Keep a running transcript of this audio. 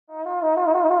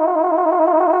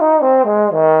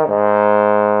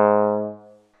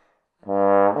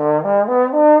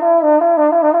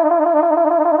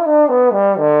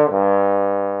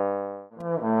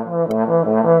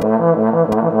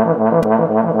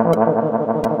In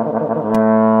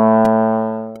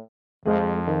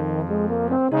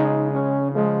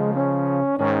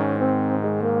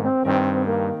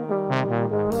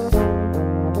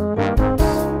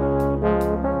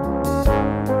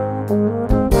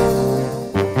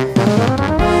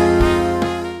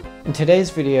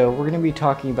today's video, we're going to be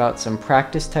talking about some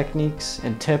practice techniques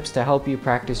and tips to help you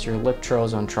practice your lip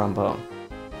trills on trombone.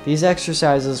 These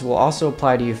exercises will also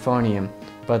apply to euphonium,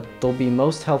 but they'll be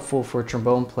most helpful for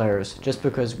trombone players just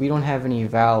because we don't have any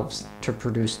valves to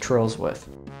produce trills with.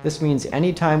 This means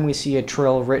anytime we see a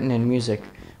trill written in music,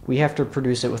 we have to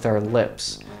produce it with our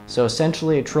lips. So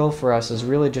essentially a trill for us is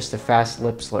really just a fast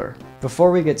lip slur.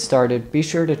 Before we get started, be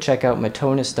sure to check out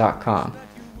Matonizz.com.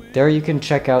 There you can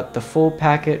check out the full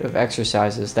packet of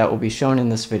exercises that will be shown in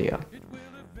this video.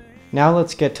 Now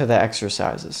let's get to the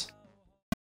exercises.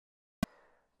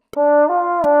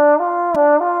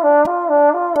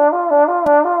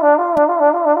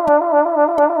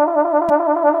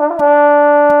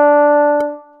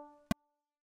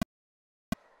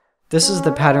 This is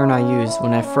the pattern I used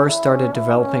when I first started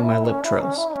developing my lip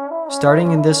trills.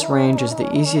 Starting in this range is the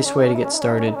easiest way to get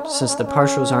started since the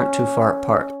partials aren't too far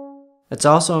apart. It's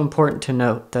also important to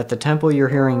note that the tempo you're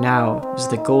hearing now is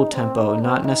the goal tempo,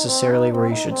 not necessarily where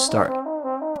you should start.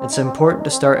 It's important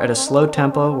to start at a slow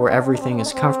tempo where everything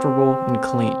is comfortable and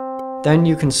clean. Then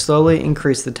you can slowly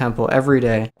increase the tempo every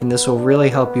day, and this will really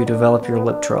help you develop your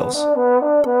lip trills.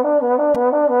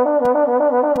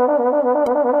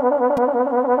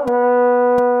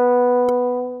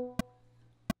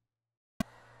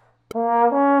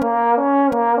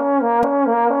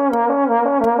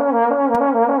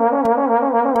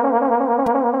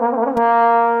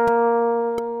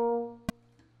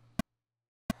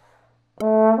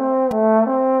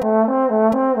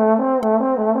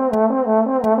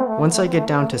 Once I get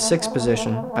down to 6th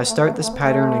position, I start this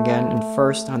pattern again in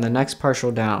first on the next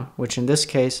partial down, which in this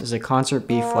case is a concert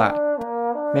B flat.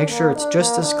 Make sure it's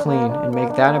just as clean and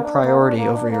make that a priority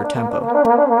over your tempo.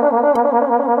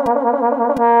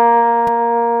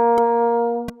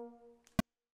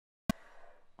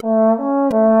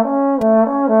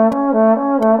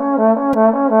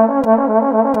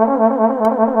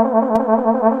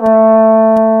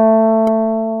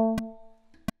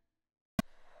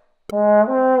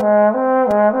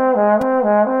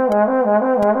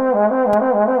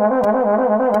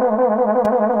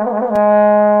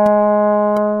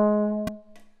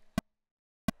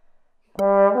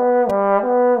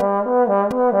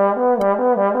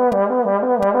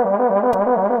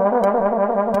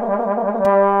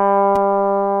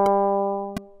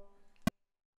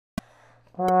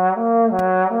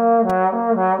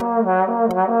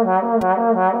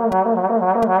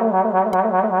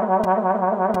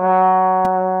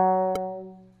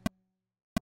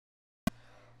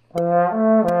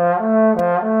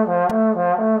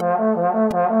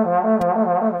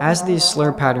 As these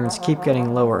slur patterns keep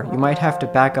getting lower, you might have to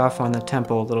back off on the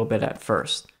tempo a little bit at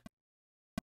first.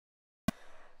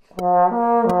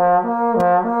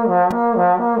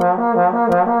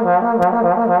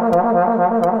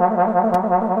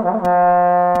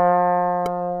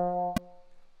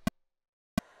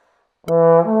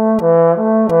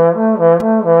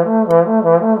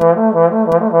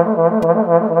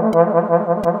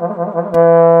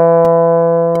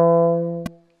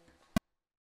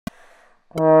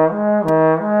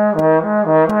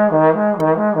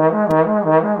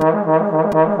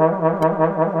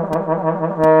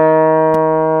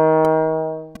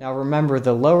 Now remember,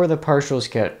 the lower the partials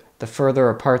get, the further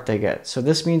apart they get, so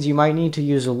this means you might need to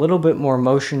use a little bit more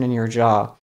motion in your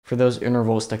jaw for those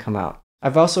intervals to come out.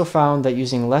 I've also found that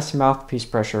using less mouthpiece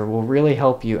pressure will really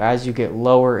help you as you get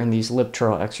lower in these lip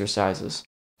trill exercises.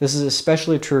 This is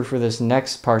especially true for this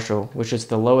next partial, which is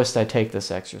the lowest I take this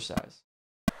exercise.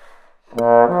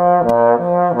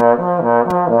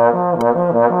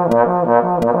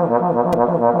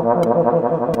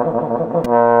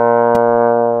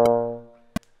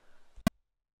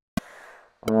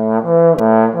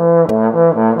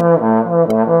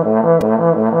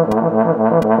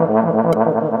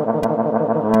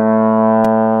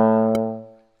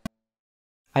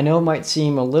 I know it might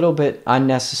seem a little bit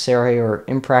unnecessary or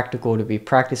impractical to be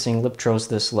practicing lip trills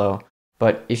this low,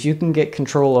 but if you can get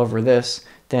control over this,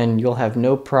 then you'll have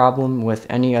no problem with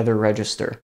any other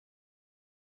register.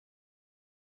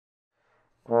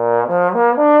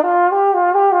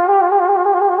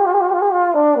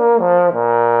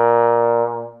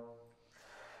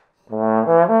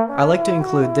 I like to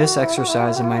include this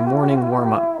exercise in my morning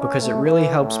warm-up because it really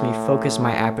helps me focus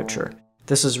my aperture.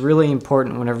 This is really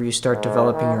important whenever you start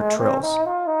developing your trills.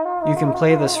 You can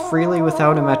play this freely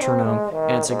without a metronome,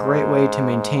 and it's a great way to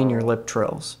maintain your lip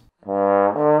trills.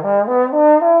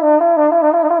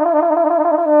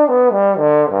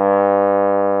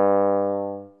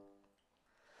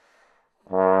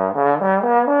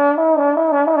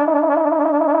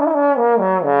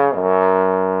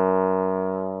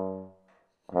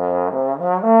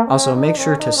 Also, make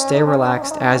sure to stay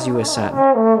relaxed as you ascend.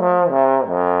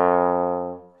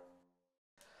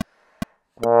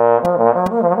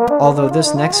 Although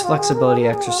this next flexibility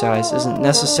exercise isn't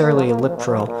necessarily a lip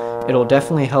trill, it'll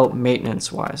definitely help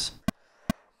maintenance-wise.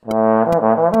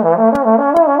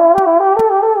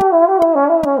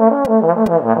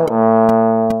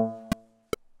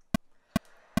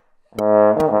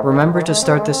 Remember to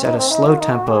start this at a slow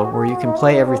tempo where you can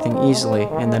play everything easily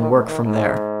and then work from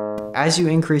there. As you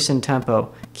increase in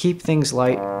tempo, keep things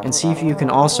light and see if you can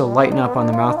also lighten up on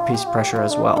the mouthpiece pressure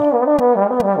as well.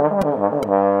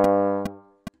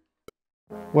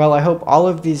 Well, I hope all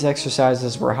of these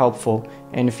exercises were helpful,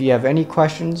 and if you have any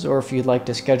questions or if you'd like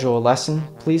to schedule a lesson,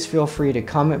 please feel free to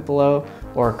comment below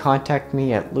or contact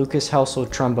me at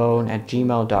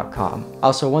lukashelseltrombone@gmail.com.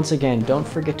 Also, once again, don't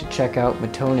forget to check out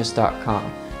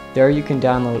Matonizz.com. There you can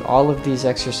download all of these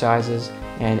exercises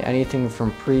and anything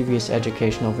from previous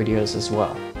educational videos as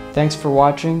well. Thanks for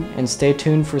watching, and stay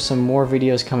tuned for some more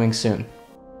videos coming soon.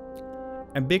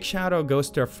 A big shout out goes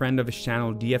to a friend of his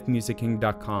channel,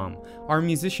 dfmusicking.com. Our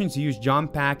musicians use John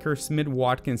Packer, Smith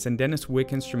Watkins, and Dennis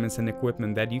Wick instruments and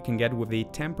equipment that you can get with a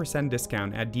 10%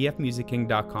 discount at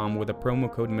dfmusicking.com with a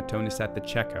promo code Matonizz at the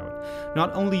checkout.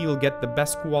 Not only you'll get the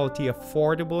best quality,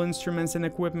 affordable instruments and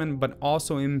equipment, but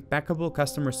also impeccable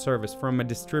customer service from a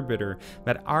distributor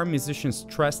that our musicians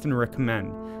trust and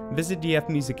recommend. Visit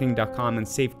dfmusicking.com and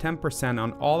save 10%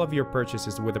 on all of your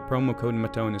purchases with a promo code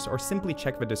Matonizz, or simply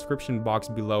check the description box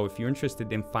below if you're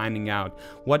interested in finding out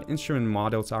what instrument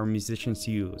models our musicians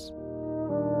use.